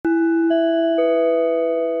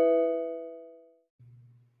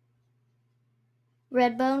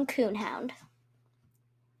Redbone Coonhound.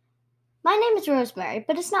 My name is Rosemary,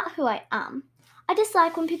 but it's not who I am. I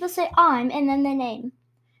dislike when people say I'm and then their name.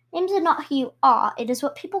 Names are not who you are, it is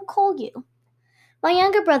what people call you. My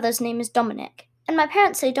younger brother's name is Dominic, and my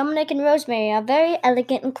parents say Dominic and Rosemary are very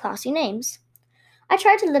elegant and classy names. I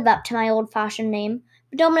try to live up to my old-fashioned name,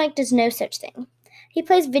 but Dominic does no such thing. He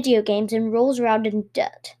plays video games and rolls around in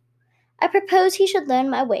dirt. I propose he should learn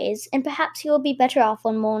my ways, and perhaps he will be better off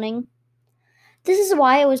one morning. This is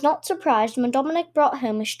why I was not surprised when Dominic brought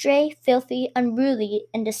home a stray, filthy, unruly,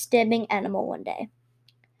 and disturbing animal one day.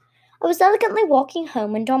 I was elegantly walking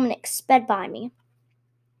home when Dominic sped by me.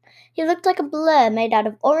 He looked like a blur made out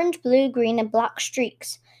of orange, blue, green, and black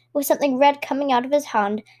streaks, with something red coming out of his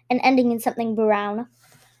hand and ending in something brown.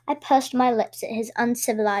 I pursed my lips at his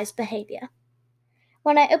uncivilized behavior.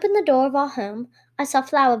 When I opened the door of our home, I saw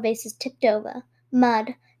flower vases tipped over,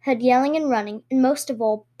 mud, heard yelling and running, and most of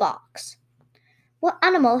all, barks. What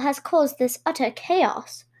animal has caused this utter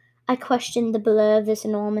chaos? I questioned the blur of this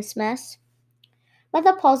enormous mess.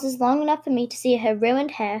 Mother pauses long enough for me to see her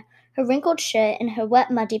ruined hair, her wrinkled shirt, and her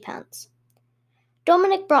wet, muddy pants.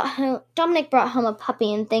 Dominic brought home a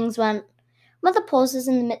puppy and things went. Mother pauses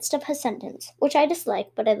in the midst of her sentence, which I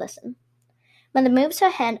dislike, but I listen. Mother moves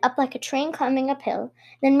her hand up like a train climbing uphill,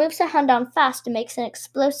 then moves her hand down fast and makes an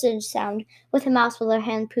explosive sound with her mouth while her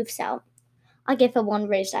hand poofs out. I give her one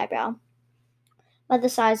raised eyebrow. Mother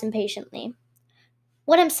sighs impatiently.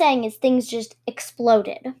 What I'm saying is things just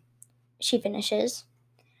exploded, she finishes.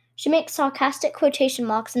 She makes sarcastic quotation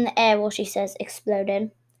marks in the air while she says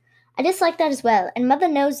exploded. I dislike that as well, and Mother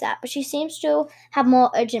knows that, but she seems to have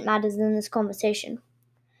more urgent matters than this conversation.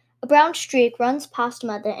 A brown streak runs past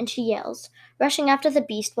Mother and she yells, rushing after the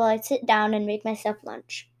beast while I sit down and make myself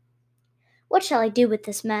lunch. What shall I do with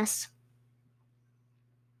this mess?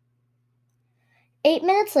 8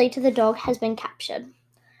 minutes later, the dog has been captured.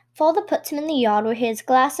 Father puts him in the yard where he has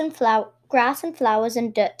grass and flowers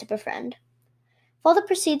and dirt to befriend. Father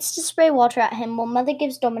proceeds to spray water at him while Mother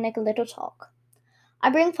gives Dominic a little talk.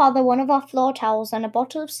 I bring Father one of our floor towels and a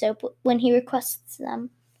bottle of soap when he requests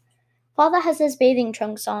them. Father has his bathing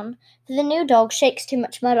trunks on, for the new dog shakes too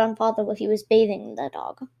much mud on Father while he was bathing the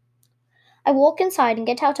dog. I walk inside and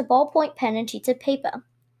get out a ballpoint pen and sheets of paper.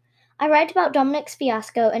 I write about Dominic's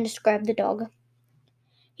fiasco and describe the dog.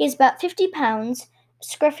 He is about 50 pounds,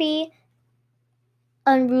 scruffy,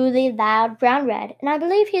 unruly, loud, brown-red, and I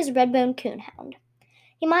believe he is a Redbone Coonhound.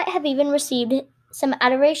 He might have even received some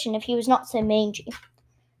adoration if he was not so mangy.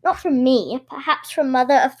 Not from me, perhaps from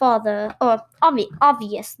Mother or Father, or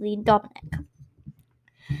obviously Dominic.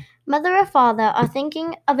 Mother or Father are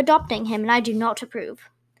thinking of adopting him, and I do not approve.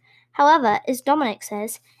 However, as Dominic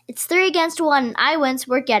says, it's 3 against 1 and I win, so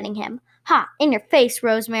we're getting him. Ha! In your face,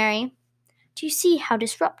 Rosemary. Do you see how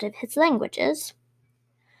disruptive his language is?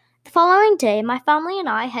 The following day, my family and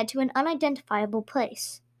I head to an unidentifiable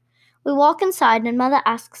place. We walk inside and Mother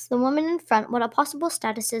asks the woman in front what our possible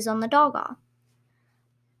statuses on the dog are.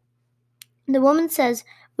 The woman says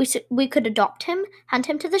we could adopt him, hand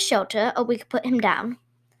him to the shelter, or we could put him down.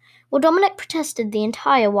 Well, Dominic protested the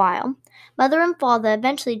entire while. Mother and Father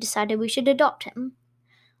eventually decided we should adopt him.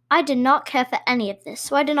 I did not care for any of this,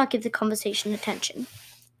 so I did not give the conversation attention.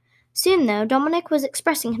 Soon, though, Dominic was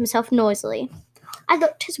expressing himself noisily. I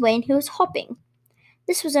looked his way and he was hopping.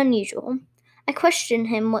 This was unusual. I questioned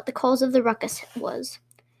him what the cause of the ruckus was.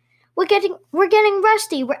 We're getting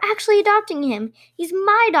Rusty. We're actually adopting him. He's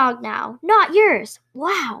my dog now, not yours.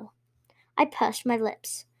 Wow. I pursed my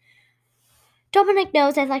lips. Dominic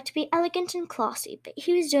knows I like to be elegant and classy, but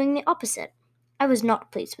he was doing the opposite. I was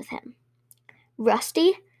not pleased with him.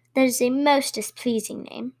 Rusty? That is a most displeasing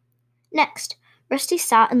name. Next, Rusty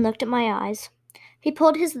sat and looked at my eyes. He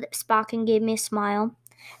pulled his lips back and gave me a smile.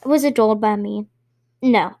 It was adored by me.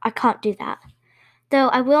 No, I can't do that. Though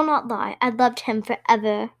I will not lie, I loved him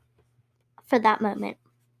forever for that moment.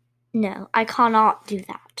 No, I cannot do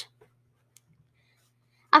that.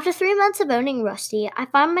 After 3 months of owning Rusty, I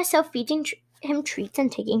found myself feeding him treats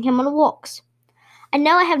and taking him on walks. I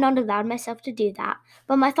know I have not allowed myself to do that,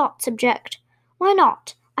 but my thoughts object. Why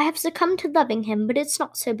not? I have succumbed to loving him, but it's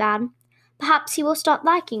not so bad. Perhaps he will start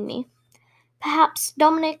liking me. Perhaps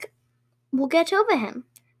Dominic will get over him.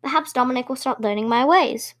 Perhaps Dominic will start learning my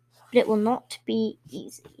ways. But it will not be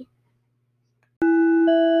easy.